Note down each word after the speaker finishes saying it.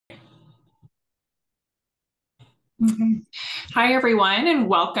Okay. Hi, everyone, and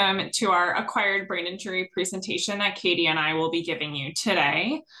welcome to our acquired brain injury presentation that Katie and I will be giving you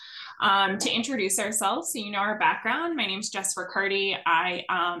today. To introduce ourselves, so you know our background, my name is Jess Riccardi. I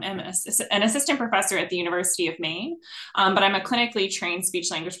am an assistant professor at the University of Maine, but I'm a clinically trained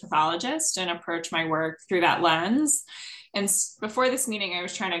speech-language pathologist and approach my work through that lens. And before this meeting, I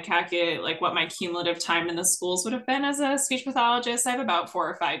was trying to calculate like what my cumulative time in the schools would have been as a speech pathologist. I have about 4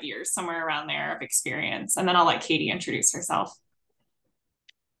 or 5 years, somewhere around there of experience. And then I'll let Katie introduce herself.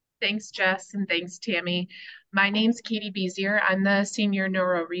 Thanks, Jess, and thanks, Tammy. My name's Katy Bizier. I'm the Senior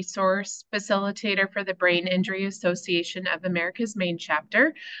NeuroResource Facilitator for the Brain Injury Association of America's Maine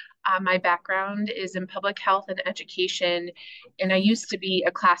Chapter. My background is in public health and education, and I used to be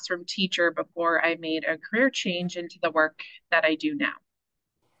a classroom teacher before I made a career change into the work that I do now.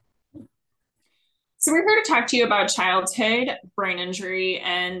 So we're here to talk to you about childhood brain injury.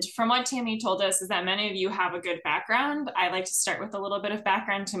 And from what Tammy told us is that many of you have a good background. I like to start with a little bit of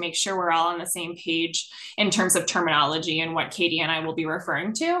background to make sure we're all on the same page in terms of terminology and what Katie and I will be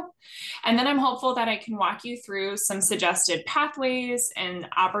referring to. And then I'm hopeful that I can walk you through some suggested pathways and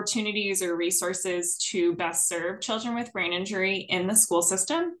opportunities or resources to best serve children with brain injury in the school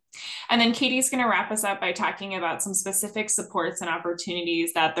system. And then Katie's going to wrap us up by talking about some specific supports and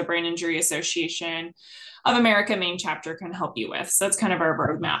opportunities that the Brain Injury Association of America Maine Chapter can help you with. So that's kind of our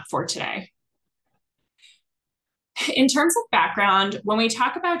roadmap for today. In terms of background, when we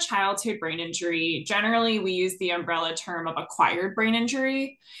talk about childhood brain injury, generally we use the umbrella term of acquired brain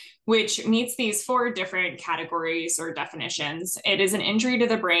injury, which meets these 4 different categories or definitions. It is an injury to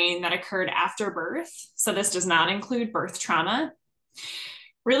the brain that occurred after birth. So this does not include birth trauma.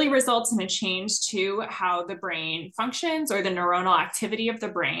 Really results in a change to how the brain functions or the neuronal activity of the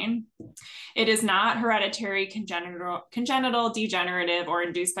brain. It is not hereditary, congenital, degenerative, or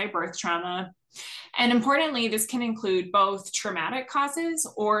induced by birth trauma. And importantly, this can include both traumatic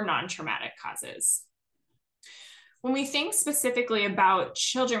causes or non-traumatic causes. When we think specifically about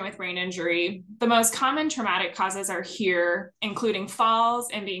children with brain injury, the most common traumatic causes are here, including falls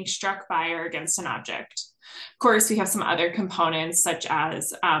and being struck by or against an object. Of course, we have some other components such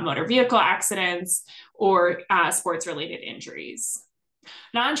as motor vehicle accidents or sports-related injuries.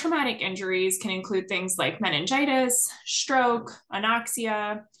 Non-traumatic injuries can include things like meningitis, stroke,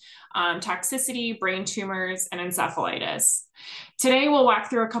 anoxia, toxicity, brain tumors, and encephalitis. Today, we'll walk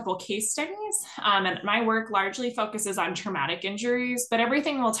through a couple case studies, and my work largely focuses on traumatic injuries, but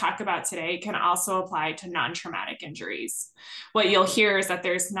everything we'll talk about today can also apply to non-traumatic injuries. What you'll hear is that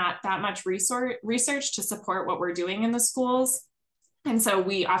there's not that much research to support what we're doing in the schools, and so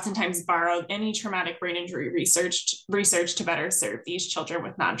we oftentimes borrow any traumatic brain injury research to better serve these children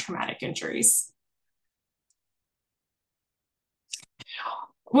with non-traumatic injuries.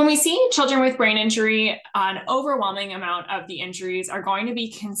 When we see children with brain injury, an overwhelming amount of the injuries are going to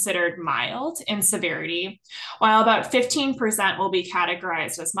be considered mild in severity, while about 15% will be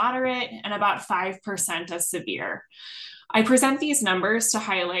categorized as moderate and about 5% as severe. I present these numbers to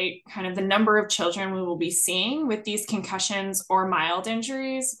highlight kind of the number of children we will be seeing with these concussions or mild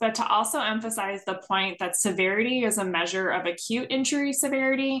injuries, but to also emphasize the point that severity is a measure of acute injury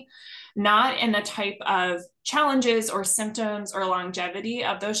severity, not in the type of challenges or symptoms or longevity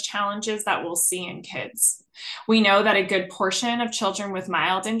of those challenges that we'll see in kids. We know that a good portion of children with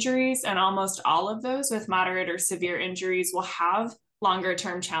mild injuries and almost all of those with moderate or severe injuries will have longer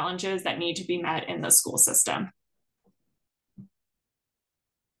term challenges that need to be met in the school system.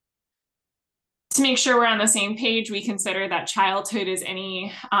 To make sure we're on the same page, we consider that childhood is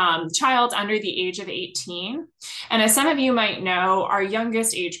any child under the age of 18. And as some of you might know, our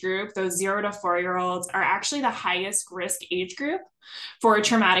youngest age group, those 0 to 4-year-olds, are actually the highest risk age group for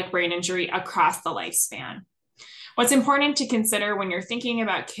traumatic brain injury across the lifespan. What's important to consider when you're thinking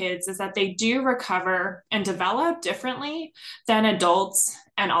about kids is that they do recover and develop differently than adults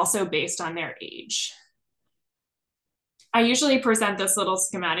and also based on their age. I usually present this little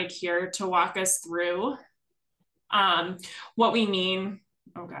schematic here to walk us through what we mean.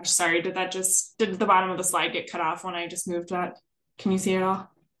 Oh gosh, sorry, did the bottom of the slide get cut off when I just moved that? Can you see it all?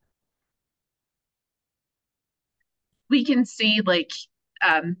 We can see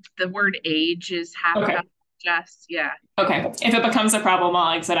the word age is half Okay. up, Jess. Yeah. Okay. If it becomes a problem,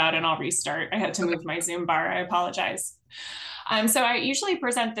 I'll exit out and I'll restart. I had to move my Zoom bar. I apologize. So I usually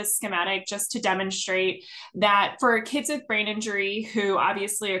present this schematic just to demonstrate that for kids with brain injury who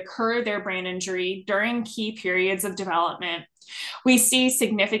obviously occur their brain injury during key periods of development, we see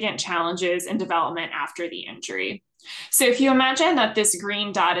significant challenges in development after the injury. So if you imagine that this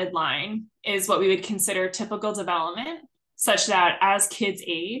green dotted line is what we would consider typical development, such that as kids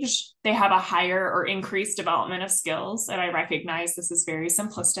age, they have a higher or increased development of skills. And I recognize this is very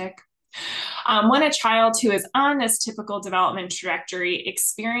simplistic. When a child who is on this typical development trajectory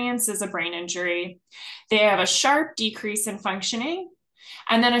experiences a brain injury, they have a sharp decrease in functioning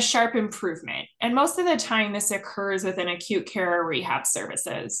and then a sharp improvement. And most of the time, this occurs within acute care or rehab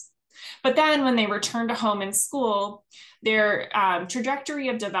services. But then when they return to home and school, their trajectory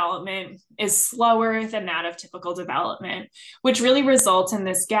of development is slower than that of typical development, which really results in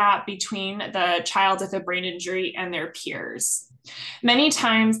this gap between the child with a brain injury and their peers. Many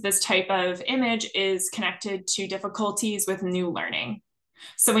times, this type of image is connected to difficulties with new learning.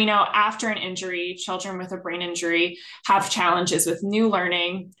 So we know after an injury, children with a brain injury have challenges with new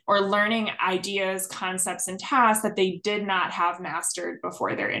learning or learning ideas, concepts, and tasks that they did not have mastered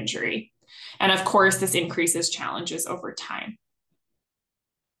before their injury. And of course, this increases challenges over time.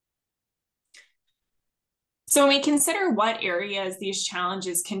 So when we consider what areas these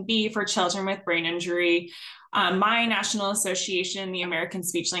challenges can be for children with brain injury, my national association, the American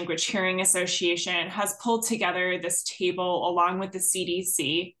Speech Language Hearing Association, has pulled together this table along with the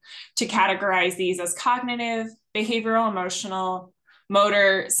CDC to categorize these as cognitive, behavioral, emotional,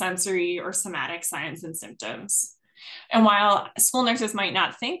 motor, sensory, or somatic signs and symptoms. And while school nurses might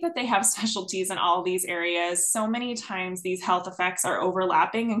not think that they have specialties in all these areas, so many times these health effects are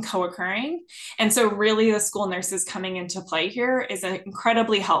overlapping and co-occurring. And so really the school nurses coming into play here is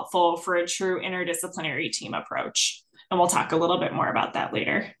incredibly helpful for a true interdisciplinary team approach. And we'll talk a little bit more about that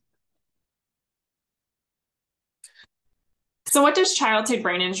later. So what does childhood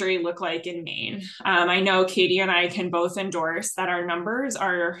brain injury look like in Maine? I know Katie and I can both endorse that our numbers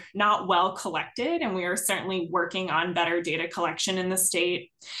are not well collected, and we are certainly working on better data collection in the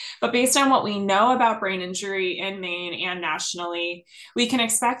state. But based on what we know about brain injury in Maine and nationally, we can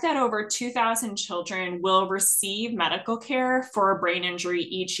expect that over 2,000 children will receive medical care for a brain injury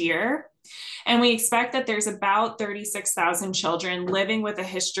each year. And we expect that there's about 36,000 children living with a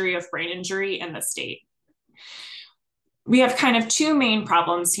history of brain injury in the state. We have kind of two main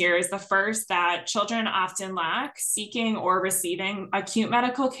problems here. Is the first that children often lack seeking or receiving acute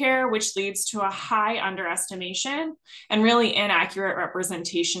medical care, which leads to a high underestimation and really inaccurate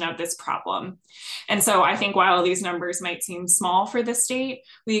representation of this problem. And so I think while these numbers might seem small for the state,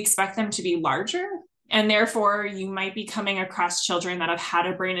 we expect them to be larger. And therefore, you might be coming across children that have had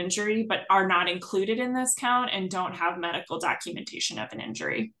a brain injury, but are not included in this count and don't have medical documentation of an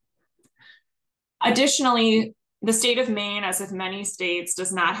injury. Additionally, the state of Maine, as with many states,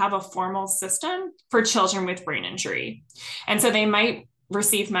 does not have a formal system for children with brain injury. And so they might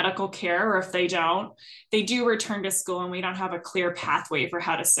receive medical care, or if they don't, they do return to school, and we don't have a clear pathway for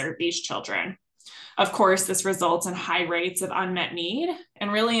how to serve these children. Of course, this results in high rates of unmet need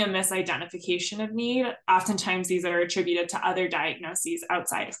and really a misidentification of need. Oftentimes, these are attributed to other diagnoses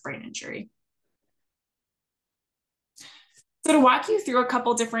outside of brain injury. So to walk you through a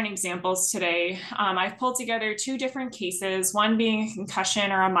couple different examples today, I've pulled together two different cases, one being a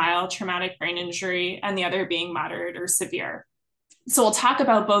concussion or a mild traumatic brain injury, and the other being moderate or severe. So we'll talk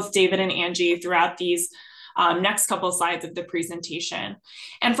about both David and Angie throughout these next couple slides of the presentation.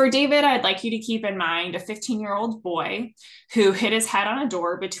 And for David, I'd like you to keep in mind a 15-year-old boy who hit his head on a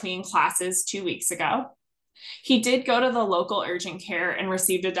door between classes 2 weeks ago. He did go to the local urgent care and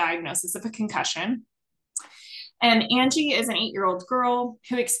received a diagnosis of a concussion. And Angie is an 8-year-old girl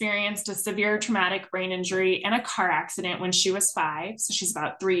who experienced a severe traumatic brain injury in a car accident when she was 5. So she's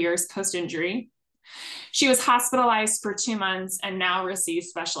about 3 years post-injury. She was hospitalized for 2 months and now receives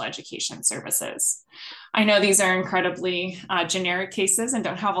special education services. I know these are incredibly generic cases and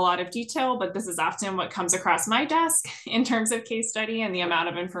don't have a lot of detail, but this is often what comes across my desk in terms of case study and the amount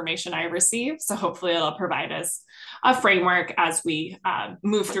of information I receive. So hopefully it'll provide us a framework as we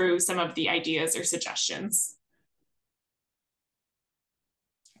move through some of the ideas or suggestions.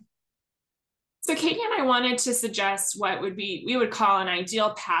 So Katie and I wanted to suggest what we would call an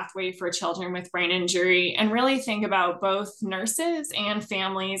ideal pathway for children with brain injury, and really think about both nurses and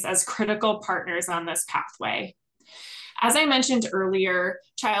families as critical partners on this pathway. As I mentioned earlier,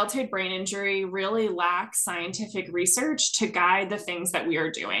 childhood brain injury really lacks scientific research to guide the things that we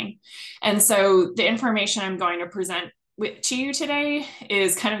are doing. And so the information I'm going to present to you today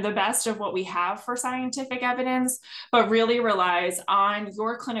is kind of the best of what we have for scientific evidence, but really relies on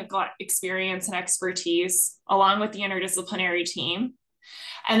your clinical experience and expertise, along with the interdisciplinary team,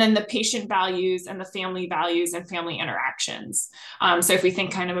 and then the patient values and the family values and family interactions. So if we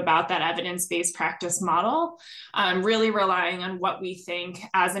think kind of about that evidence-based practice model, really relying on what we think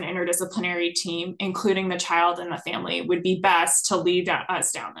as an interdisciplinary team, including the child and the family, would be best to lead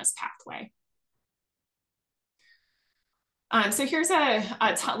us down this pathway. So here's a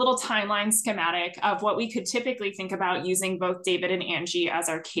little timeline schematic of what we could typically think about using both David and Angie as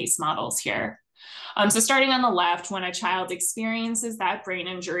our case models here. So starting on the left, when a child experiences that brain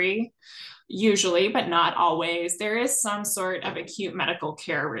injury, usually, but not always, there is some sort of acute medical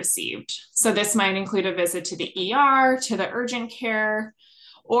care received. So this might include a visit to the ER, to the urgent care,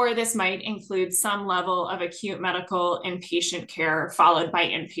 or this might include some level of acute medical inpatient care followed by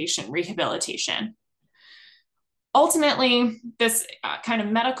inpatient rehabilitation. Ultimately, this kind of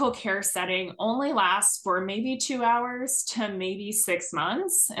medical care setting only lasts for maybe 2 hours to maybe 6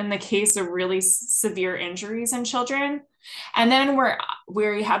 months in the case of really severe injuries in children. And then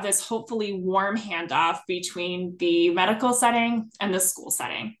we have this hopefully warm handoff between the medical setting and the school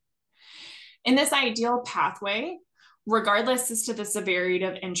setting. In this ideal pathway, regardless as to the severity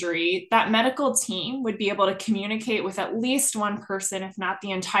of injury, that medical team would be able to communicate with at least one person, if not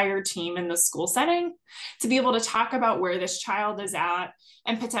the entire team in the school setting, to be able to talk about where this child is at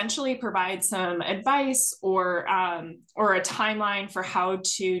and potentially provide some advice or a timeline for how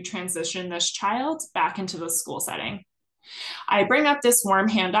to transition this child back into the school setting. I bring up this warm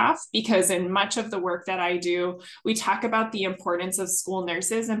handoff because in much of the work that I do, we talk about the importance of school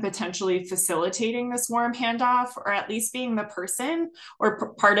nurses and potentially facilitating this warm handoff, or at least being the person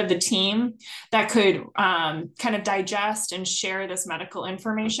or part of the team that could kind of digest and share this medical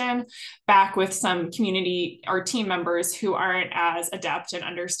information back with some community or team members who aren't as adept in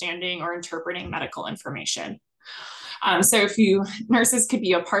understanding or interpreting medical information. So if you nurses could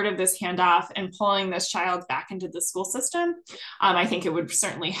be a part of this handoff and pulling this child back into the school system, I think it would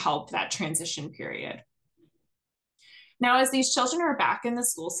certainly help that transition period. Now, as these children are back in the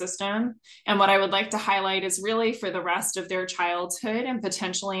school system, and what I would like to highlight is really for the rest of their childhood and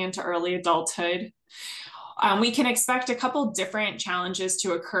potentially into early adulthood, we can expect a couple different challenges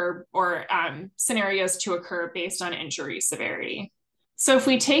to occur or scenarios to occur based on injury severity. So if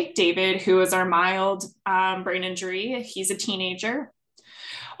we take David, who is our mild brain injury, he's a teenager.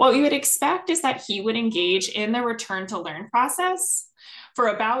 What we would expect is that he would engage in the return to learn process for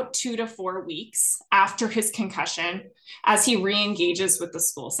about 2 to 4 weeks after his concussion as he re-engages with the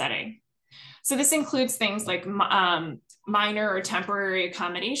school setting. So this includes things like minor or temporary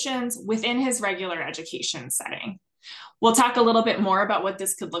accommodations within his regular education setting. We'll talk a little bit more about what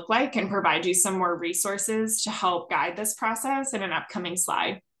this could look like and provide you some more resources to help guide this process in an upcoming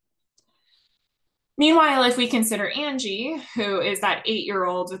slide. Meanwhile, if we consider Angie, who is that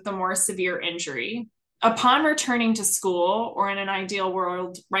 8-year-old with the more severe injury, upon returning to school, or in an ideal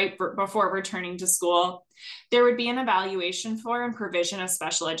world, right before returning to school, there would be an evaluation for and provision of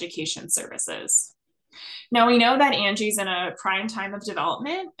special education services. Now, we know that Angie's in a prime time of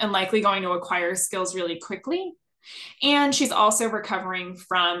development and likely going to acquire skills really quickly. And she's also recovering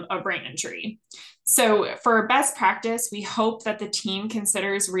from a brain injury. So for best practice, we hope that the team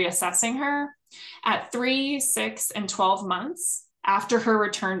considers reassessing her at 3, 6, and 12 months after her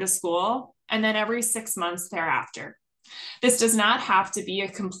return to school, and then every 6 months thereafter. This does not have to be a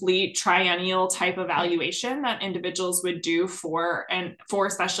complete triennial type evaluation that individuals would do for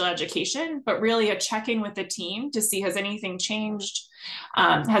special education, but really a check-in with the team to see, has anything changed?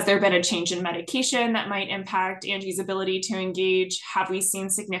 Has there been a change in medication that might impact Angie's ability to engage? Have we seen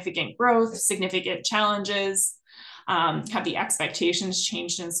significant growth, significant challenges? Have the expectations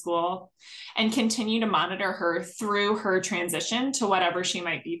changed in school? And continue to monitor her through her transition to whatever she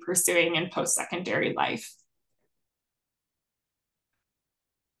might be pursuing in post-secondary life.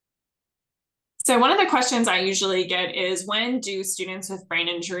 So one of the questions I usually get is, when do students with brain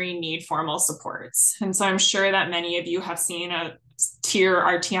injury need formal supports? And so I'm sure that many of you have seen a tier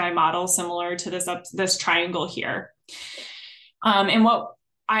RTI model similar to this triangle here. And what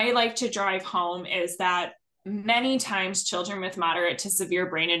I like to drive home is that many times children with moderate to severe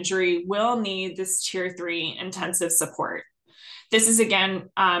brain injury will need this tier 3 intensive support. This is, again,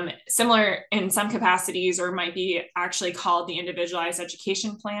 similar in some capacities, or might be actually called the individualized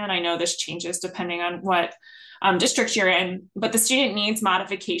education plan. I know this changes depending on what district you're in, but the student needs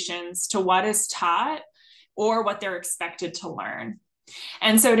modifications to what is taught or what they're expected to learn.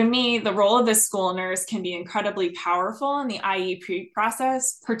 And so to me, the role of the school nurse can be incredibly powerful in the IEP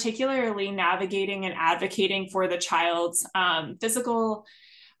process, particularly navigating and advocating for the child's physical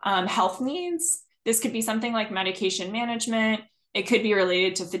health needs. This could be something like medication management. It could be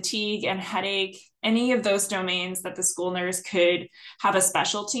related to fatigue and headache. Any of those domains that the school nurse could have a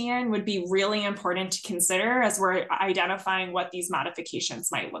specialty in would be really important to consider as we're identifying what these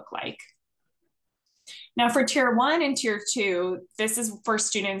modifications might look like. Now for tier 1 and tier 2, this is for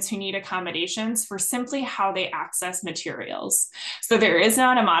students who need accommodations for simply how they access materials. So there is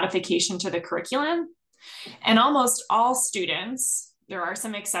not a modification to the curriculum, And almost all students, there are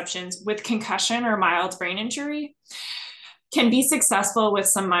some exceptions, with concussion or mild brain injury can be successful with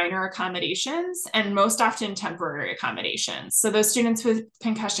some minor accommodations and most often temporary accommodations. So those students with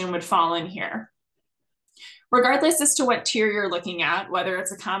concussion would fall in here. Regardless as to what tier you're looking at, whether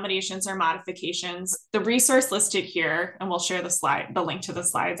it's accommodations or modifications, the resource listed here, and we'll share the link to the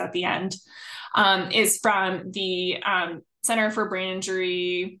slides at the end, is from the Center for Brain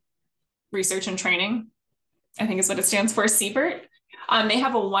Injury Research and Training, I think is what it stands for, CBERT. They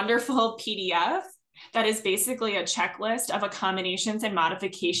have a wonderful PDF that is basically a checklist of accommodations and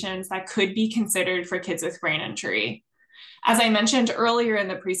modifications that could be considered for kids with brain injury. As I mentioned earlier in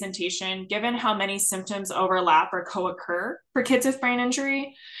the presentation, given how many symptoms overlap or co-occur for kids with brain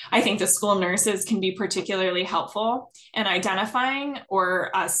injury, I think the school nurses can be particularly helpful in identifying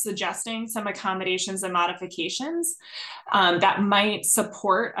or suggesting some accommodations and modifications that might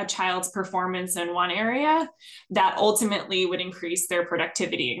support a child's performance in one area that ultimately would increase their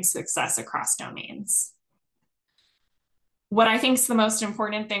productivity and success across domains. What I think is the most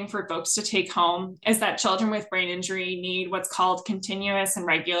important thing for folks to take home is that children with brain injury need what's called continuous and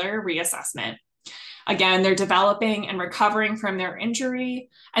regular reassessment. Again, they're developing and recovering from their injury,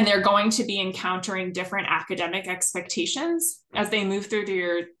 and they're going to be encountering different academic expectations as they move through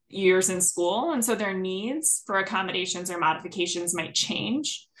their years in school. And so their needs for accommodations or modifications might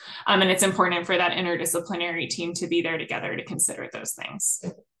change. And it's important for that interdisciplinary team to be there together to consider those things.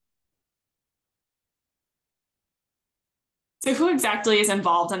 So who exactly is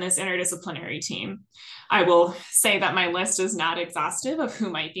involved in this interdisciplinary team? I will say that my list is not exhaustive of who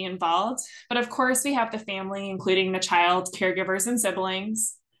might be involved, but of course we have the family, including the child, caregivers, and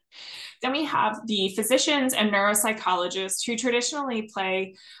siblings. Then we have the physicians and neuropsychologists who traditionally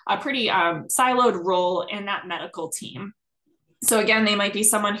play a pretty siloed role in that medical team. So again, they might be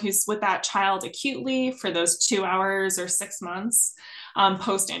someone who's with that child acutely for those 2 hours or 6 months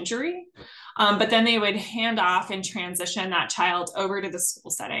post-injury. But then they would hand off and transition that child over to the school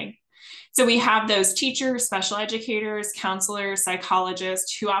setting. So we have those teachers, special educators, counselors,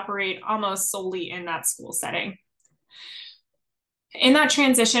 psychologists who operate almost solely in that school setting. In that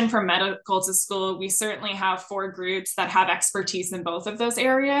transition from medical to school, we certainly have 4 groups that have expertise in both of those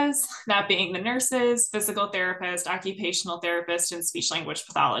areas, that being the nurses, physical therapist, occupational therapist, and speech language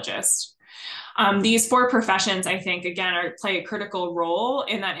pathologist. These 4 professions, I think, again, play a critical role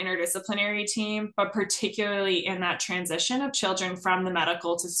in that interdisciplinary team, but particularly in that transition of children from the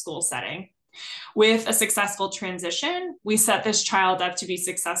medical to school setting. With a successful transition, we set this child up to be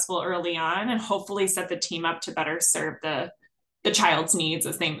successful early on and hopefully set the team up to better serve the child's needs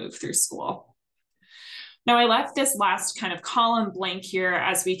as they move through school. Now, I left this last kind of column blank here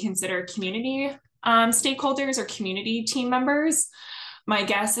as we consider community stakeholders or community team members. My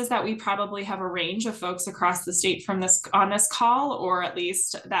guess is that we probably have a range of folks across the state on this call, or at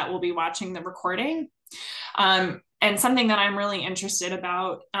least that will be watching the recording. And something that I'm really interested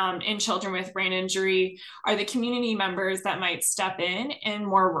about in children with brain injury are the community members that might step in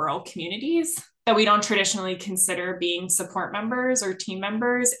more rural communities that we don't traditionally consider being support members or team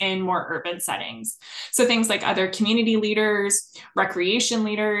members in more urban settings. So things like other community leaders, recreation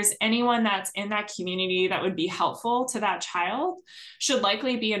leaders, anyone that's in that community that would be helpful to that child should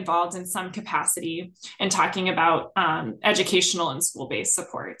likely be involved in some capacity in talking about educational and school-based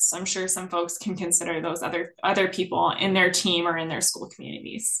supports. I'm sure some folks can consider those other people in their team or in their school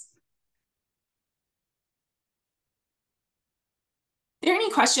communities. Are there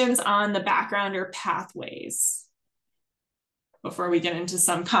any questions on the background or pathways before we get into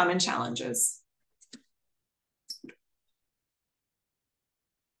some common challenges?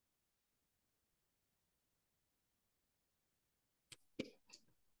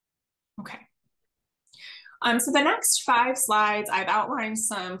 Okay. So the next 5 slides, I've outlined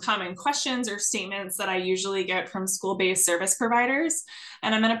some common questions or statements that I usually get from school-based service providers.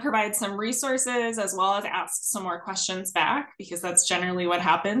 And I'm going to provide some resources as well as ask some more questions back, because that's generally what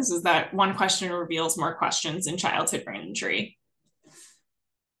happens, is that one question reveals more questions in childhood brain injury.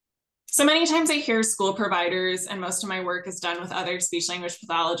 So many times I hear school providers, and most of my work is done with other speech language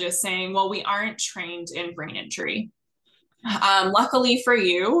pathologists, saying, well, we aren't trained in brain injury. Luckily for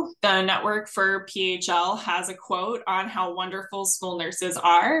you, the Network for PHL has a quote on how wonderful school nurses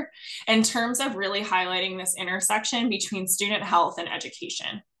are in terms of really highlighting this intersection between student health and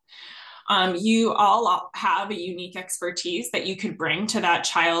education. You all have a unique expertise that you could bring to that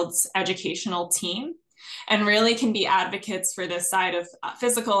child's educational team and really can be advocates for this side of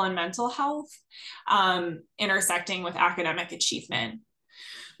physical and mental health intersecting with academic achievement.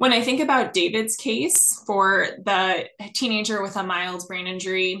 When I think about David's case for the teenager with a mild brain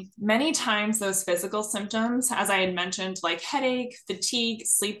injury, many times those physical symptoms, as I had mentioned, like headache, fatigue,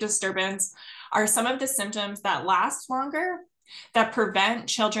 sleep disturbance, are some of the symptoms that last longer, that prevent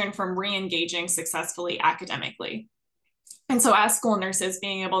children from re-engaging successfully academically. And so as school nurses,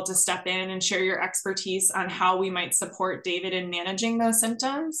 being able to step in and share your expertise on how we might support David in managing those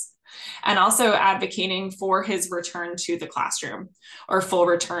symptoms, and also advocating for his return to the classroom or full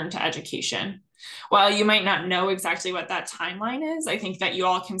return to education. While you might not know exactly what that timeline is, I think that you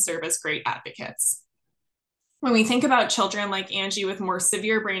all can serve as great advocates. When we think about children like Angie with more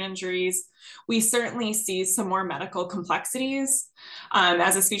severe brain injuries, we certainly see some more medical complexities.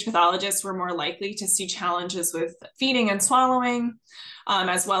 As a speech pathologist, we're more likely to see challenges with feeding and swallowing,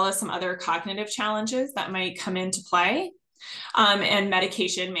 as well as some other cognitive challenges that might come into play, and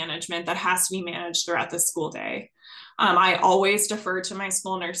medication management that has to be managed throughout the school day. I always defer to my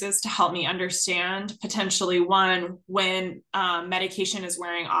school nurses to help me understand potentially one, when medication is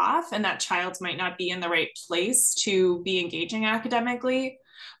wearing off and that child might not be in the right place to be engaging academically,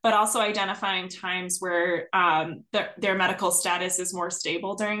 but also identifying times where their medical status is more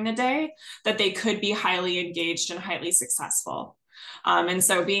stable during the day, that they could be highly engaged and highly successful. And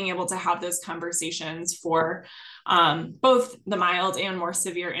so being able to have those conversations for both the mild and more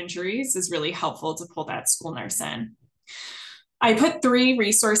severe injuries is really helpful to pull that school nurse in. I put 3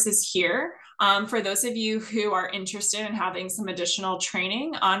 resources here for those of you who are interested in having some additional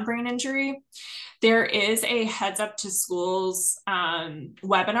training on brain injury. There is a Heads Up to Schools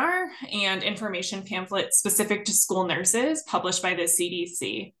webinar and information pamphlet specific to school nurses published by the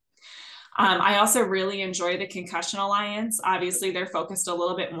CDC. I also really enjoy the Concussion Alliance. Obviously, they're focused a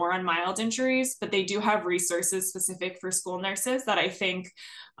little bit more on mild injuries, but they do have resources specific for school nurses that I think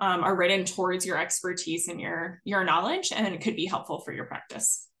are written towards your expertise and your knowledge, and it could be helpful for your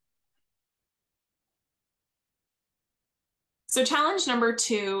practice. So challenge number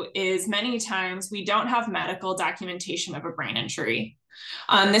 2 is many times we don't have medical documentation of a brain injury.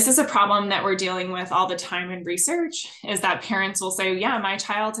 This is a problem that we're dealing with all the time in research, is that parents will say, yeah, my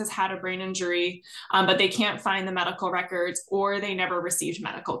child has had a brain injury, but they can't find the medical records or they never received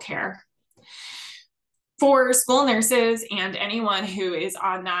medical care. For school nurses and anyone who is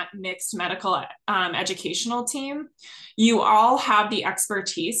on that mixed medical educational team, you all have the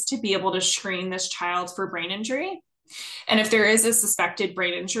expertise to be able to screen this child for brain injury. And if there is a suspected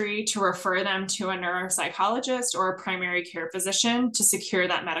brain injury, to refer them to a neuropsychologist or a primary care physician to secure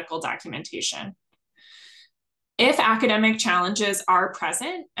that medical documentation. If academic challenges are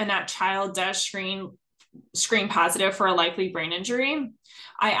present and that child does screen positive for a likely brain injury,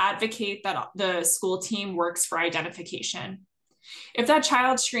 I advocate that the school team works for identification. If that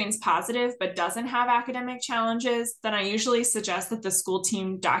child screens positive but doesn't have academic challenges, then I usually suggest that the school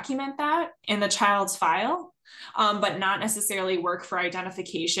team document that in the child's file, but not necessarily work for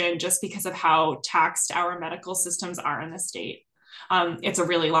identification just because of how taxed our medical systems are in the state. It's a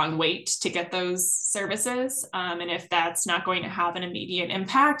really long wait to get those services. And if that's not going to have an immediate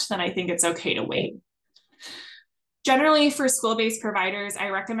impact, then I think it's okay to wait. Generally, for school-based providers, I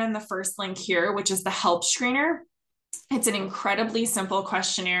recommend the first link here, which is the help screener. It's an incredibly simple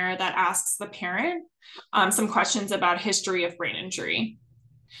questionnaire that asks the parent some questions about history of brain injury.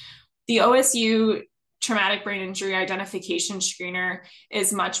 The OSU Traumatic Brain Injury Identification Screener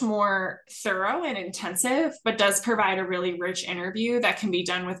is much more thorough and intensive, but does provide a really rich interview that can be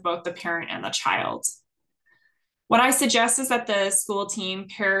done with both the parent and the child. What I suggest is that the school team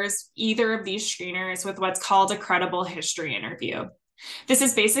pairs either of these screeners with what's called a credible history interview. This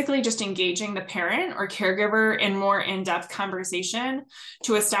is basically just engaging the parent or caregiver in more in-depth conversation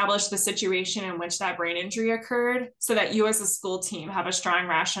to establish the situation in which that brain injury occurred, so that you as a school team have a strong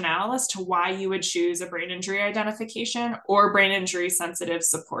rationale as to why you would choose a brain injury identification or brain injury sensitive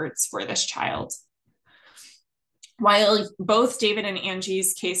supports for this child. While both David and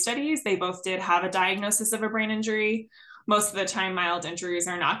Angie's case studies, they both did have a diagnosis of a brain injury, most of the time mild injuries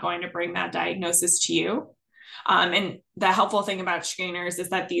are not going to bring that diagnosis to you. And the helpful thing about screeners is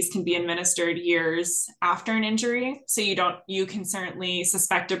that these can be administered years after an injury. So you can certainly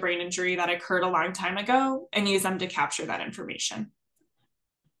suspect a brain injury that occurred a long time ago and use them to capture that information.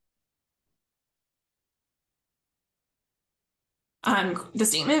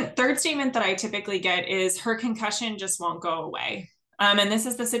 The third statement that I typically get is her concussion just won't go away. And this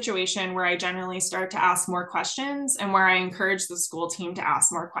is the situation where I generally start to ask more questions and where I encourage the school team to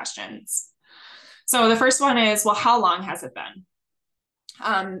ask more questions. So the first one is, well, how long has it been?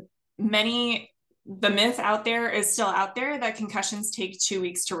 The myth out there is still out there that concussions take 2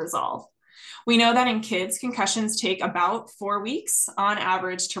 weeks to resolve. We know that in kids, concussions take about 4 weeks on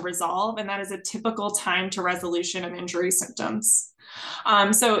average to resolve, and that is a typical time to resolution of injury symptoms.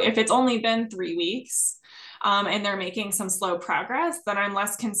 So if it's only been 3 weeks and they're making some slow progress, then I'm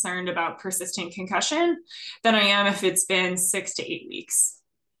less concerned about persistent concussion than I am if it's been 6 to 8 weeks.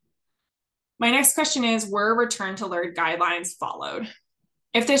 My next question is, were return to learn guidelines followed?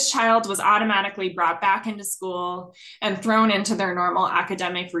 If this child was automatically brought back into school and thrown into their normal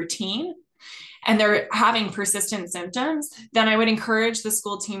academic routine, and they're having persistent symptoms, then I would encourage the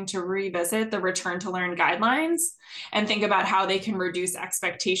school team to revisit the return to learn guidelines and think about how they can reduce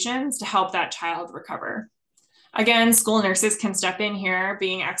expectations to help that child recover. Again, school nurses can step in here,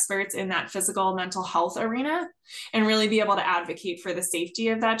 being experts in that physical mental health arena, and really be able to advocate for the safety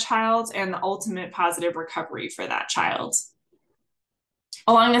of that child and the ultimate positive recovery for that child.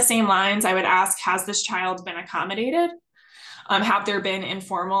 Along the same lines, I would ask, has this child been accommodated? Have there been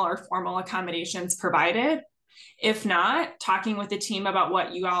informal or formal accommodations provided? If not, talking with the team about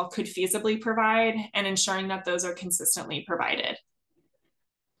what you all could feasibly provide and ensuring that those are consistently provided.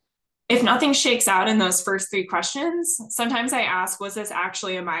 If nothing shakes out in those first 3 questions, sometimes I ask, was this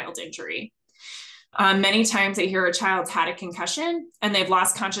actually a mild injury? Many times I hear a child's had a concussion and they've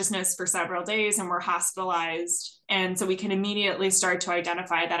lost consciousness for several days and were hospitalized. And so we can immediately start to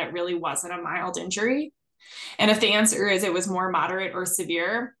identify that it really wasn't a mild injury. And if the answer is it was more moderate or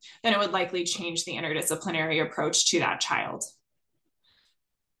severe, then it would likely change the interdisciplinary approach to that child.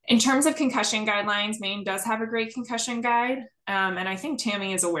 In terms of concussion guidelines, Maine does have a great concussion guide. And I think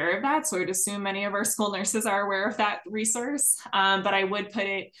Tammy is aware of that. So I'd assume many of our school nurses are aware of that resource. But I would put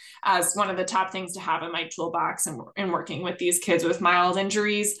it as one of the top things to have in my toolbox in working with these kids with mild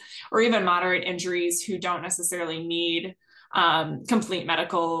injuries or even moderate injuries who don't necessarily need complete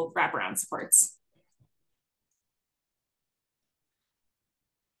medical wraparound supports.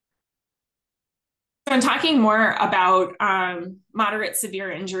 So I'm talking more about moderate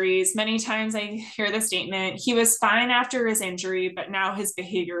severe injuries. Many times I hear the statement, he was fine after his injury, but now his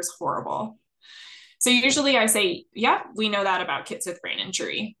behavior is horrible. So usually I say, yeah, we know that about kids with brain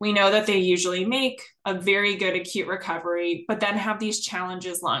injury. We know that they usually make a very good acute recovery, but then have these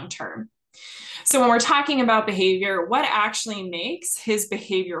challenges long term. So when we're talking about behavior, what actually makes his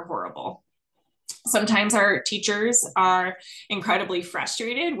behavior horrible? Sometimes our teachers are incredibly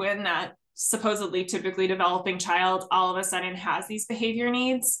frustrated when that supposedly typically developing child all of a sudden has these behavior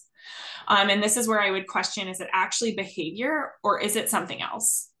needs. And this is where I would question, is it actually behavior or is it something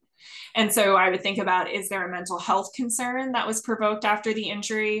else? And so I would think about, is there a mental health concern that was provoked after the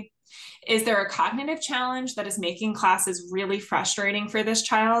injury? Is there a cognitive challenge that is making classes really frustrating for this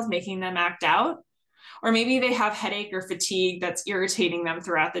child, making them act out? Or maybe they have headache or fatigue that's irritating them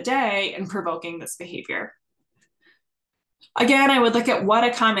throughout the day and provoking this behavior. Again, I would look at what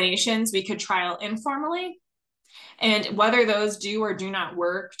accommodations we could trial informally and whether those do or do not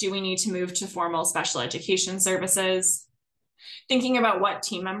work. Do we need to move to formal special education services? Thinking about what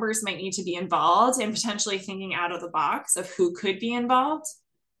team members might need to be involved and potentially thinking out of the box of who could be involved.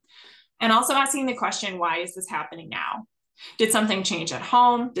 And also asking the question, why is this happening now? Did something change at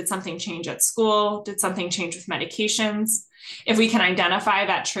home? Did something change at school? Did something change with medications? If we can identify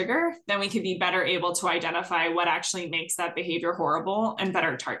that trigger, then we could be better able to identify what actually makes that behavior horrible and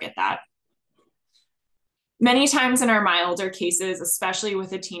better target that. Many times in our milder cases, especially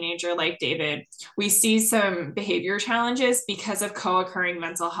with a teenager like David, we see some behavior challenges because of co-occurring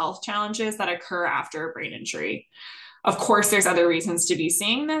mental health challenges that occur after a brain injury. Of course, there's other reasons to be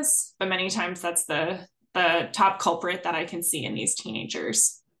seeing this, but many times that's the top culprit that I can see in these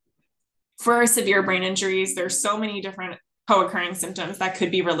teenagers. For our severe brain injuries, there's so many different co-occurring symptoms that could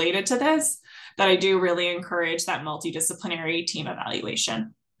be related to this that I do really encourage that multidisciplinary team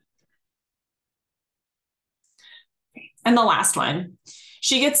evaluation. And the last one,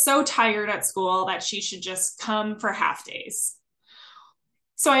 she gets so tired at school that she should just come for half days.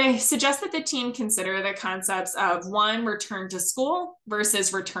 So I suggest that the team consider the concepts of one, return to school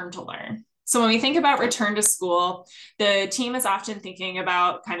versus return to learn. So when we think about return to school, the team is often thinking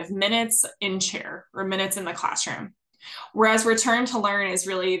about kind of minutes in chair or minutes in the classroom. Whereas return to learn is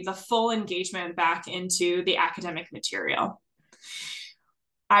really the full engagement back into the academic material.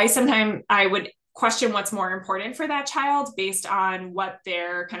 I would question what's more important for that child based on what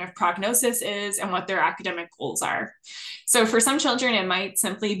their kind of prognosis is and what their academic goals are. So for some children, it might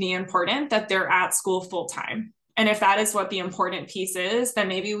simply be important that they're at school full time. And if that is what the important piece is, then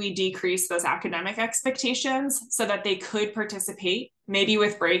maybe we decrease those academic expectations so that they could participate, maybe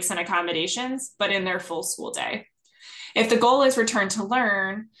with breaks and accommodations, but in their full school day. If the goal is return to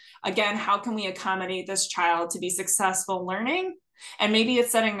learn, again, how can we accommodate this child to be successful learning And maybe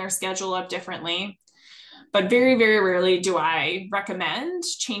it's setting their schedule up differently. But very, very rarely do I recommend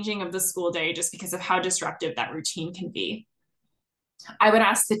changing of the school day just because of how disruptive that routine can be. I would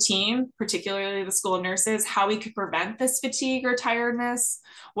ask the team, particularly the school nurses, how we could prevent this fatigue or tiredness.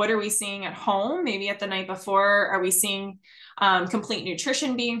 What are we seeing at home? Maybe at the night before, are we seeing complete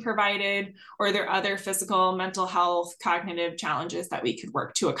nutrition being provided? Or are there other physical, mental health, cognitive challenges that we could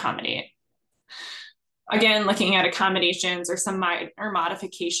work to accommodate? Again, looking at accommodations or some minor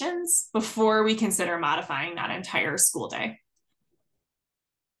modifications before we consider modifying that entire school day.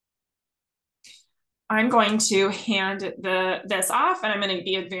 I'm going to hand this off, and I'm going to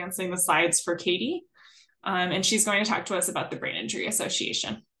be advancing the slides for Katy, and she's going to talk to us about the Brain Injury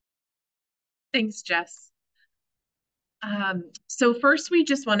Association. Thanks, Jess. So first, we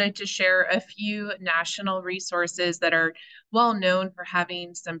just wanted to share a few national resources that are well known for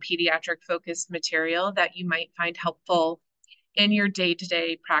having some pediatric focused material that you might find helpful in your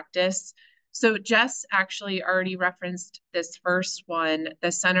day-to-day practice. So Jess actually already referenced this first one,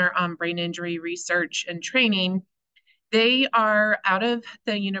 the Center on Brain Injury Research and Training. They are out of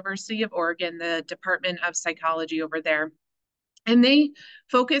the University of Oregon, the Department of Psychology over there. And they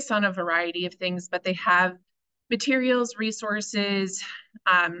focus on a variety of things, but they have materials, resources,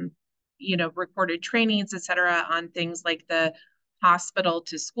 recorded trainings, et cetera, on things like the hospital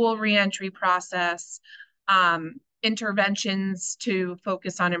to school reentry process, interventions to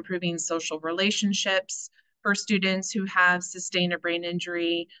focus on improving social relationships for students who have sustained a brain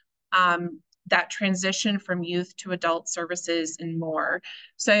injury, that transition from youth to adult services, and more.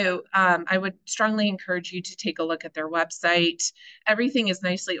 So I would strongly encourage you to take a look at their website. Everything is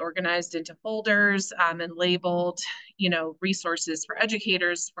nicely organized into folders and labeled, resources for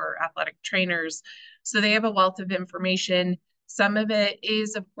educators, for athletic trainers. So they have a wealth of information. Some of it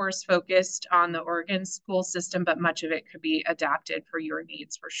is, of course, focused on the Oregon school system, but much of it could be adapted for your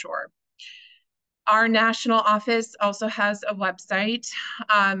needs for sure. Our national office also has a website.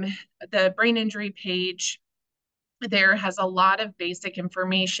 The brain injury page there has a lot of basic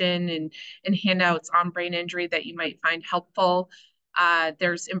information and handouts on brain injury that you might find helpful.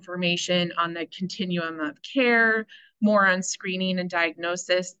 There's information on the continuum of care, more on screening and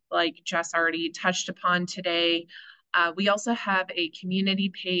diagnosis, like Jess already touched upon today. We also have a community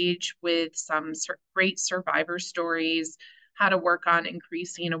page with some great survivor stories, how to work on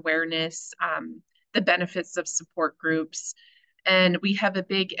increasing awareness, the benefits of support groups. And we have a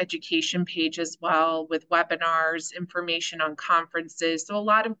big education page as well with webinars, information on conferences. So a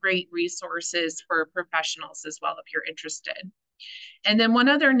lot of great resources for professionals as well, if you're interested. And then one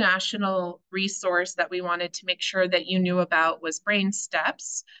other national resource that we wanted to make sure that you knew about was Brain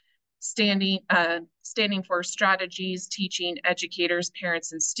Steps, standing for Strategies Teaching Educators,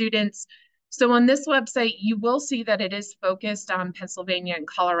 Parents, and Students. So on this website, you will see that it is focused on Pennsylvania and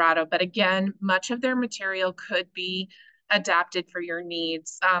Colorado, but again, much of their material could be adapted for your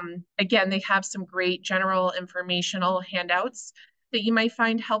needs. Again, they have some great general informational handouts that you might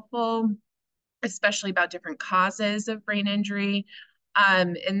find helpful, especially about different causes of brain injury.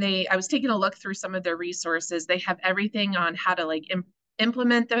 And I was taking a look through some of their resources. They have everything on how to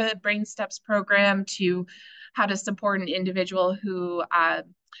implement the Brain Steps program, to how to support an individual who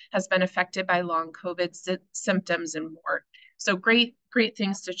has been affected by long COVID symptoms and more. So great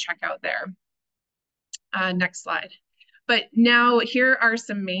things to check out there. Next slide. But now here are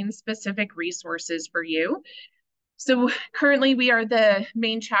some Maine specific resources for you. So currently we are the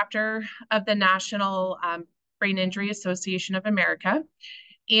Maine chapter of the National Brain Injury Association of America.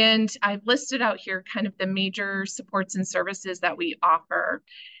 And I've listed out here kind of the major supports and services that we offer.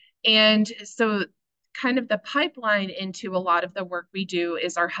 And so kind of the pipeline into a lot of the work we do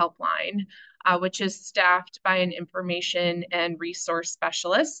is our helpline, which is staffed by an information and resource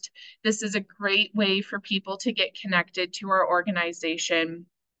specialist. This is a great way for people to get connected to our organization.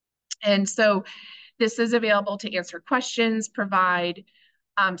 And so this is available to answer questions, provide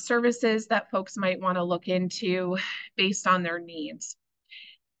services that folks might want to look into based on their needs.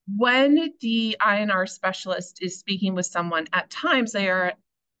 When the INR specialist is speaking with someone, at times they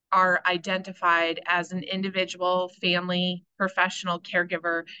are identified as an individual, family, professional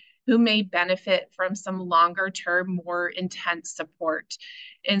caregiver who may benefit from some longer term, more intense support.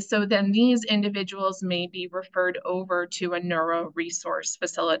 And so then these individuals may be referred over to a NeuroResource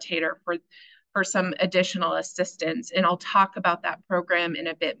Facilitator for some additional assistance. And I'll talk about that program in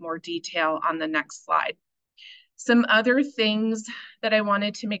a bit more detail on the next slide. Some other things that I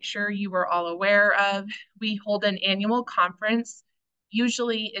wanted to make sure you were all aware of: we hold an annual conference,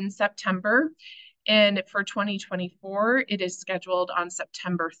 usually in September. And for 2024, it is scheduled on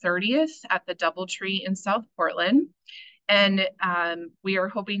September 30th at the DoubleTree in South Portland. And we are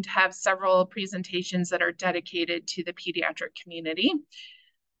hoping to have several presentations that are dedicated to the pediatric community.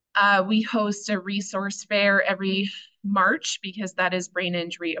 We host a resource fair every March because that is Brain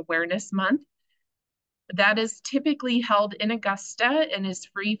Injury Awareness Month. That is typically held in Augusta and is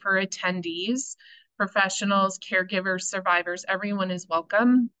free for attendees, professionals, caregivers, survivors, everyone is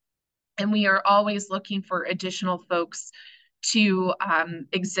welcome. And we are always looking for additional folks to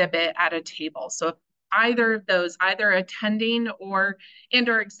exhibit at a table. So if either of those, either attending or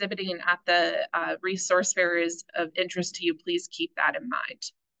exhibiting at the resource fair is of interest to you, please keep that in mind.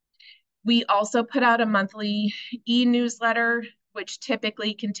 We also put out a monthly e-newsletter, which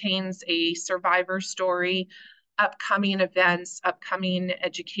typically contains a survivor story, upcoming events, upcoming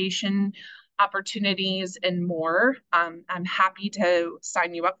education opportunities, and more. I'm happy to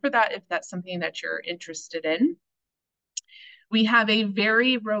sign you up for that if that's something that you're interested in. We have a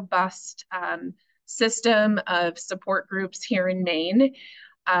very robust system of support groups here in Maine.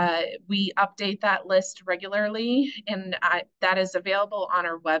 We update that list regularly, and that is available on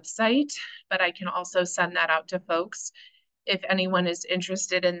our website, but I can also send that out to folks if anyone is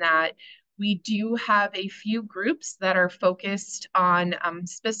interested in that. We do have a few groups that are focused on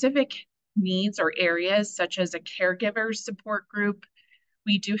specific needs or areas, such as a caregiver support group.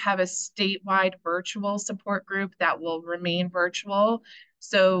 We do have a statewide virtual support group that will remain virtual.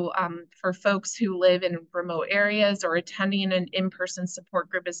 So for folks who live in remote areas or attending an in-person support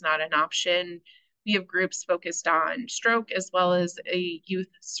group is not an option, we have groups focused on stroke as well as a youth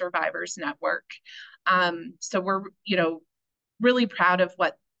survivors network. So we're, really proud of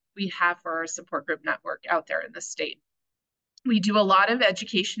what we have for our support group network out there in the state. We do a lot of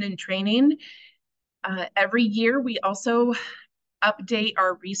education and training. Every year, we also update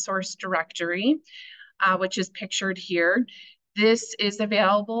our resource directory, which is pictured here. This is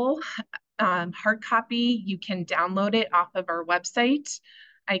available hard copy. You can download it off of our website.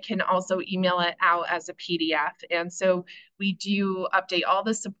 I can also email it out as a PDF. And so we do update all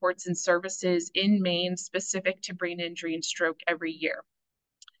the supports and services in Maine specific to brain injury and stroke every year.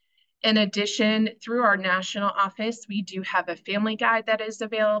 In addition, through our national office, we do have a family guide that is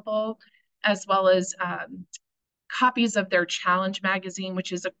available, as well as copies of their Challenge magazine,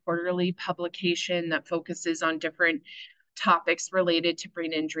 which is a quarterly publication that focuses on different topics related to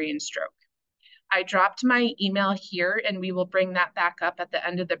brain injury and stroke. I dropped my email here, and we will bring that back up at the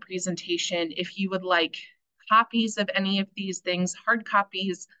end of the presentation. If you would like copies of any of these things, hard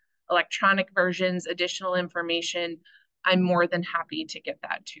copies, electronic versions, additional information, I'm more than happy to get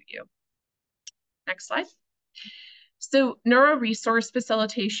that to you. Next slide. So NeuroResource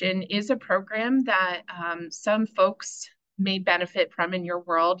Facilitation is a program that some folks may benefit from in your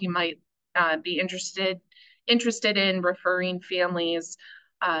world. You might be interested in referring families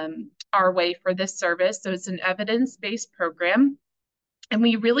our way for this service. So it's an evidence-based program, and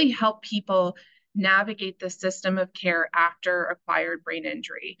we really help people navigate the system of care after acquired brain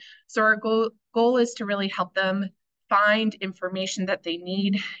injury. So our goal is to really help them find information that they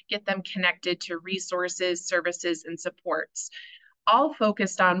need, get them connected to resources, services, and supports, all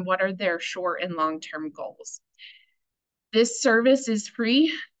focused on what are their short and long-term goals. This service is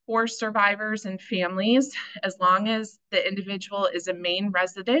free for survivors and families as long as the individual is a Maine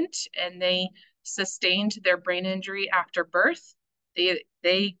resident and they sustained their brain injury after birth.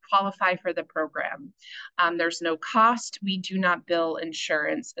 They qualify for the program. There's no cost. We do not bill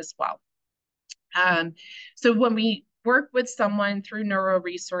insurance as well. So when we work with someone through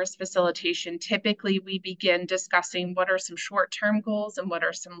NeuroResource Facilitation, typically we begin discussing what are some short-term goals and what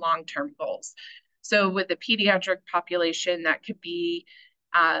are some long-term goals. So with the pediatric population, that could be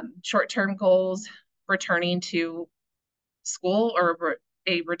short-term goals, returning to school or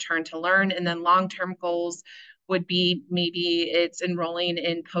a return to learn, and then long-term goals would be maybe it's enrolling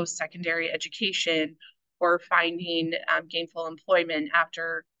in post-secondary education or finding gainful employment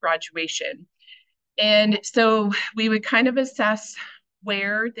after graduation. And so we would kind of assess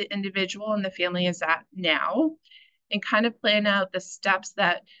where the individual and the family is at now and kind of plan out the steps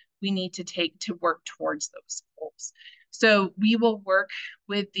that we need to take to work towards those goals. So we will work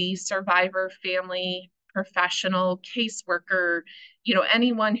with the survivor, family, professional, caseworker,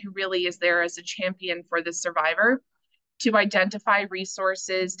 anyone who really is there as a champion for the survivor to identify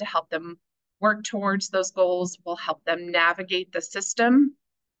resources to help them work towards those goals. We'll help them navigate the system,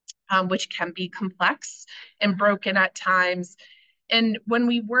 which can be complex and broken at times. And when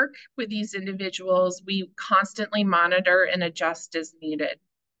we work with these individuals, we constantly monitor and adjust as needed.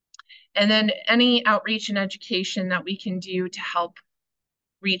 And then any outreach and education that we can do to help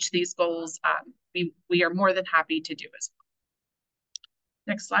reach these goals, we are more than happy to do as well.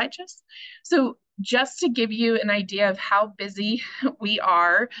 Next slide, Jess. So just to give you an idea of how busy we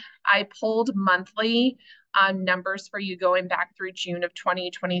are, I pulled monthly numbers for you going back through June of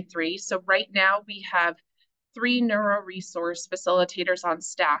 2023. So right now we have 3 NeuroResource facilitators on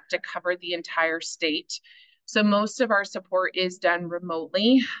staff to cover the entire state. So most of our support is done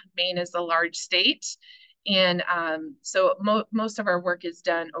remotely. Maine is a large state. And so most of our work is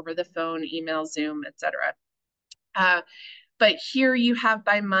done over the phone, email, Zoom, etc. But here you have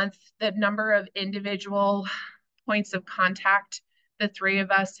by month the number of individual points of contact the 3 of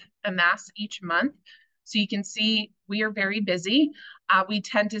us amass each month. So you can see we are very busy. We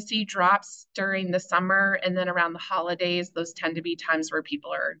tend to see drops during the summer, and then around the holidays, those tend to be times where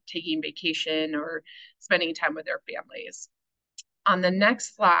people are taking vacation or spending time with their families. On the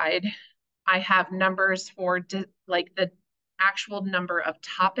next slide, I have numbers for like the actual number of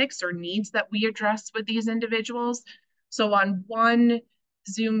topics or needs that we address with these individuals. So on one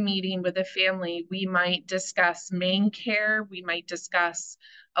Zoom meeting with a family, we might discuss Maine Care, we might discuss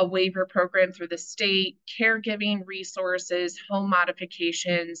a waiver program through the state, caregiving resources, home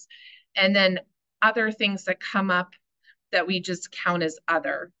modifications, and then other things that come up that we just count as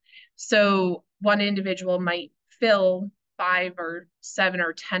other. So one individual might fill 5 or 7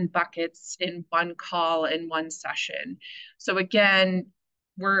 or 10 buckets in one call in one session. So again,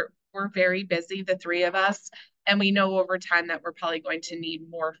 we're very busy, the 3 of us, and we know over time that we're probably going to need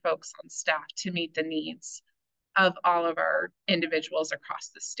more folks on staff to meet the needs of all of our individuals across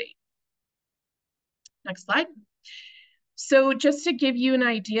the state. Next slide. So just to give you an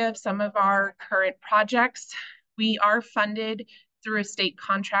idea of some of our current projects, we are funded through a state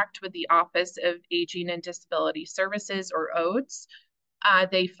contract with the Office of Aging and Disability Services, or OADS.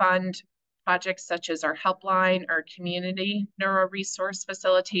 They fund projects such as our helpline, our community NeuroResource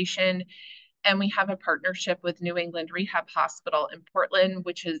Facilitation, and we have a partnership with New England Rehab Hospital in Portland,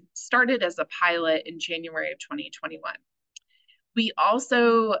 which has started as a pilot in January of 2021. We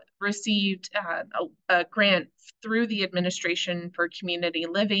also received a grant through the Administration for Community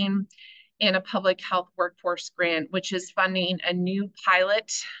Living and a public health workforce grant, which is funding a new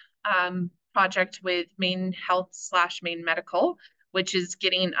pilot project with Maine Health / Maine Medical, which is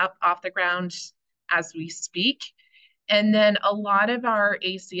getting up off the ground as we speak. And then a lot of our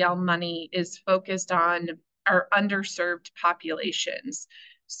ACL money is focused on our underserved populations.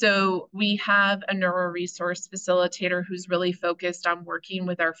 So we have a NeuroResource facilitator who's really focused on working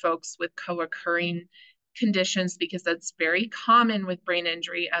with our folks with co-occurring conditions, because that's very common with brain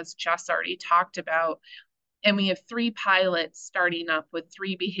injury, as Jess already talked about. And we have 3 pilots starting up with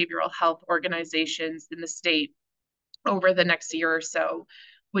 3 behavioral health organizations in the state over the next year or so,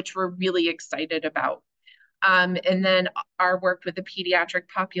 which we're really excited about. And then our work with the pediatric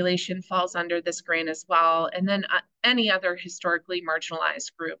population falls under this grant as well. And then any other historically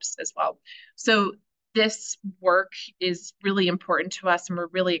marginalized groups as well. So this work is really important to us, and we're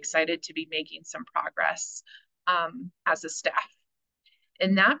really excited to be making some progress as a staff.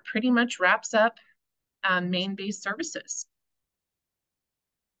 And that pretty much wraps up Maine-based services.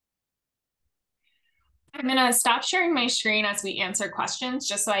 I'm going to stop sharing my screen as we answer questions,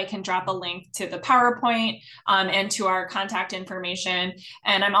 just so I can drop a link to the PowerPoint and to our contact information.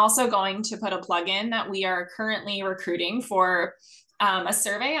 And I'm also going to put a plug in that we are currently recruiting for a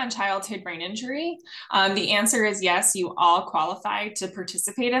survey on childhood brain injury. The answer is yes, you all qualify to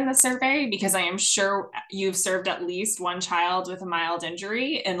participate in the survey, because I am sure you've served at least one child with a mild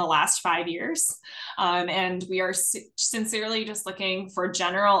injury in the last 5 years. And we are sincerely just looking for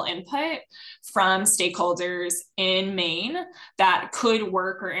general input from stakeholders in Maine that could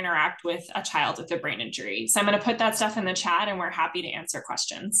work or interact with a child with a brain injury. So I'm going to put that stuff in the chat, and we're happy to answer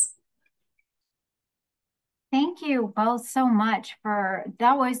questions. Thank you both so much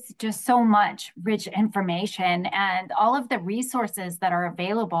that was just so much rich information, and all of the resources that are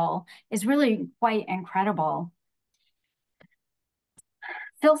available is really quite incredible.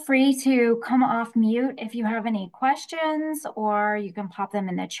 Feel free to come off mute if you have any questions, or you can pop them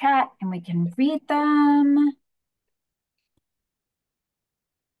in the chat and we can read them.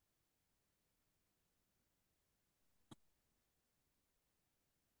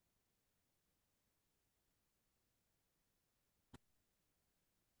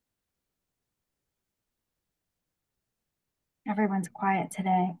 Everyone's quiet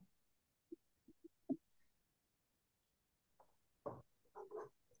today.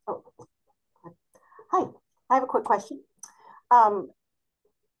 Oh. Hi, I have a quick question. Do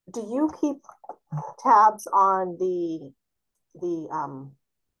you keep tabs on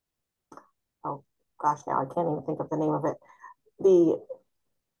oh gosh, now I can't even think of the name of it, the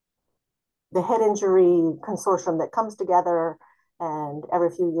head injury consortium that comes together and every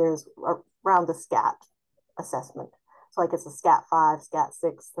few years around the SCAT assessment. So like it's a SCAT 5, SCAT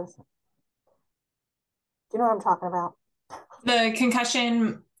 6. Do you know what I'm talking about? The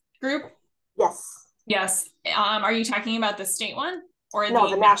concussion group? Yes. Yes. Are you talking about the state one or No,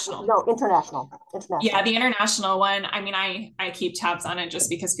 the national? No, international. Yeah, the international one. I mean, I keep tabs on it just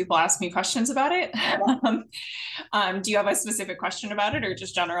because people ask me questions about it. Yeah. Do you have a specific question about it or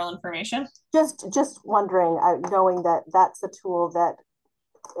just general information? Just wondering, knowing that that's a tool that,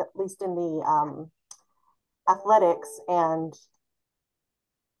 at least in the athletics and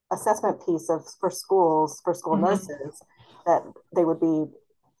assessment piece for school nurses, that they would be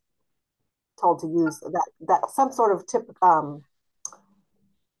told to use that some sort of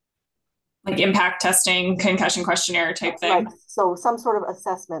like impact testing, concussion questionnaire type thing. Right. So some sort of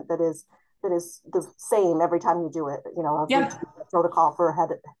assessment that is the same every time you do it. You know, a protocol for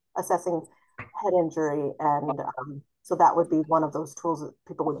assessing head injury, and so that would be one of those tools that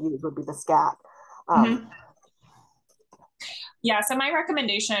people would use. Would be the SCAT. Yeah, so my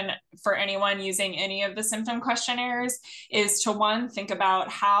recommendation for anyone using any of the symptom questionnaires is to, one, think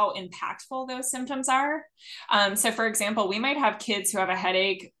about how impactful those symptoms are. So for example, we might have kids who have a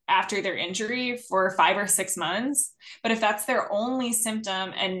headache after their injury for 5 or 6 months, but if that's their only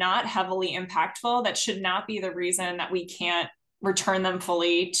symptom and not heavily impactful, that should not be the reason that we can't return them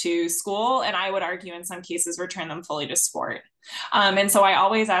fully to school. And I would argue in some cases, return them fully to sport. And so I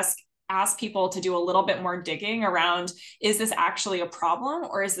always ask people to do a little bit more digging around, is this actually a problem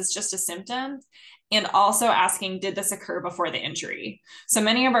or is this just a symptom? And also asking, did this occur before the injury? So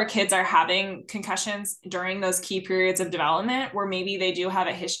many of our kids are having concussions during those key periods of development where maybe they do have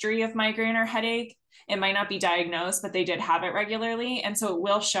a history of migraine or headache. It might not be diagnosed, but they did have it regularly. And so it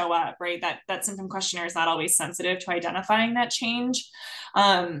will show up, right? That symptom questionnaire is not always sensitive to identifying that change.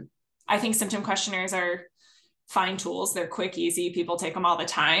 I think symptom questionnaires are fine tools. They're quick, easy. People take them all the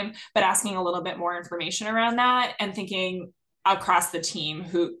time, but asking a little bit more information around that and thinking across the team,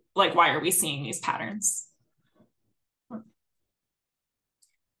 why are we seeing these patterns?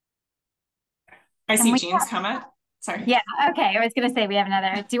 I see Jean's comment. Sorry. Yeah. Okay. I was going to say we have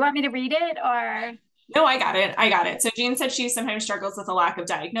another. Do you want me to read it or? No, I got it. So Jean said she sometimes struggles with a lack of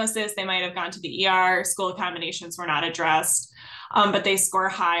diagnosis. They might have gone to the ER, school accommodations were not addressed, but they score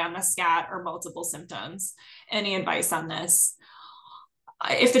high on the SCAT or multiple symptoms. Any advice on this?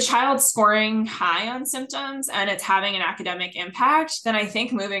 If the child's scoring high on symptoms and it's having an academic impact, then I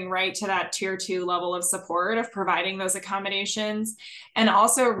think moving right to that tier 2 level of support of providing those accommodations and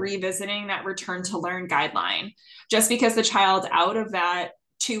also revisiting that return to learn guideline. Just because the child's out of that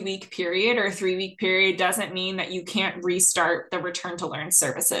 2-week period or 3-week period doesn't mean that you can't restart the return to learn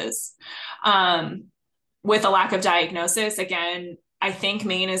services. With a lack of diagnosis, again, I think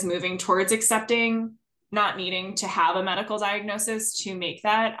Maine is moving towards accepting not needing to have a medical diagnosis to make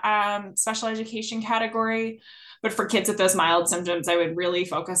that special education category. But for kids with those mild symptoms, I would really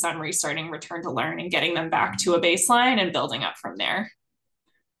focus on restarting return to learn and getting them back to a baseline and building up from there.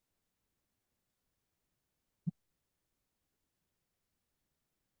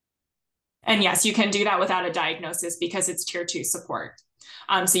 And yes, you can do that without a diagnosis because it's tier 2 support.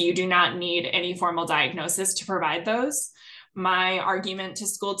 So you do not need any formal diagnosis to provide those. My argument to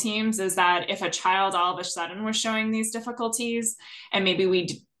school teams is that if a child all of a sudden was showing these difficulties and maybe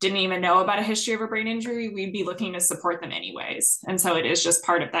we didn't even know about a history of a brain injury, we'd be looking to support them anyways. And so it is just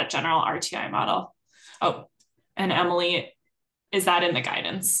part of that general RTI model. Oh, and Emily, is that in the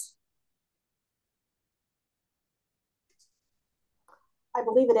guidance? I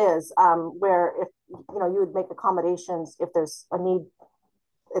believe it is, where if you would make accommodations if there's a need.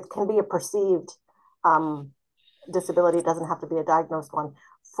 It can be a perceived disability. It doesn't have to be a diagnosed one.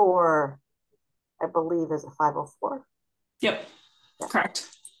 For, I believe, is a 504. Yep, yeah. Correct.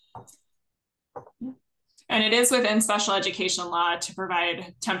 And it is within special education law to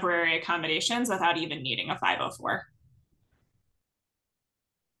provide temporary accommodations without even needing a 504.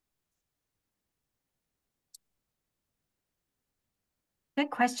 Good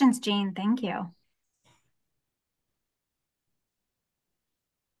questions, Jean. Thank you.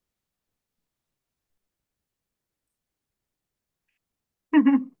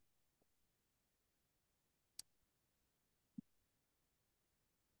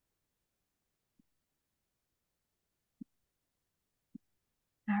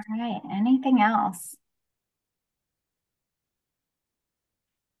 All right. Anything else?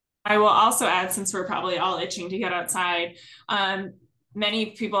 I will also add, since we're probably all itching to get outside,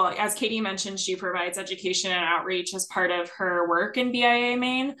 many people, as Katie mentioned, she provides education and outreach as part of her work in BIA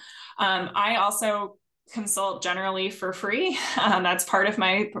Maine. I also consult generally for free. That's part of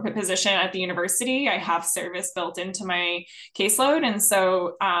my position at the university. I have service built into my caseload. And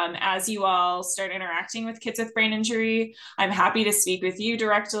so as you all start interacting with kids with brain injury, I'm happy to speak with you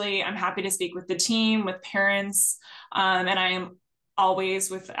directly. I'm happy to speak with the team, with parents. And I am always,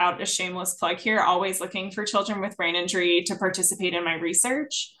 without a shameless plug here, always looking for children with brain injury to participate in my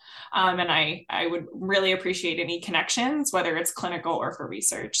research. And I would really appreciate any connections, whether it's clinical or for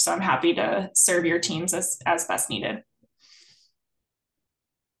research. So I'm happy to serve your teams as best needed.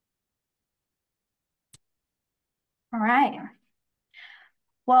 All right.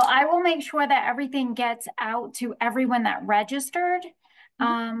 Well, I will make sure that everything gets out to everyone that registered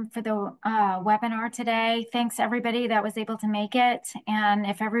for the webinar today. Thanks everybody that was able to make it. And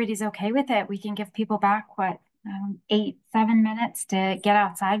if everybody's okay with it, we can give people back, what, 7 minutes to get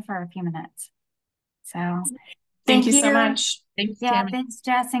outside for a few minutes. So thank you so much. Thanks, yeah, Tammy. thanks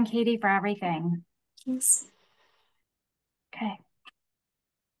Jess and Katie for everything. Thanks. Okay.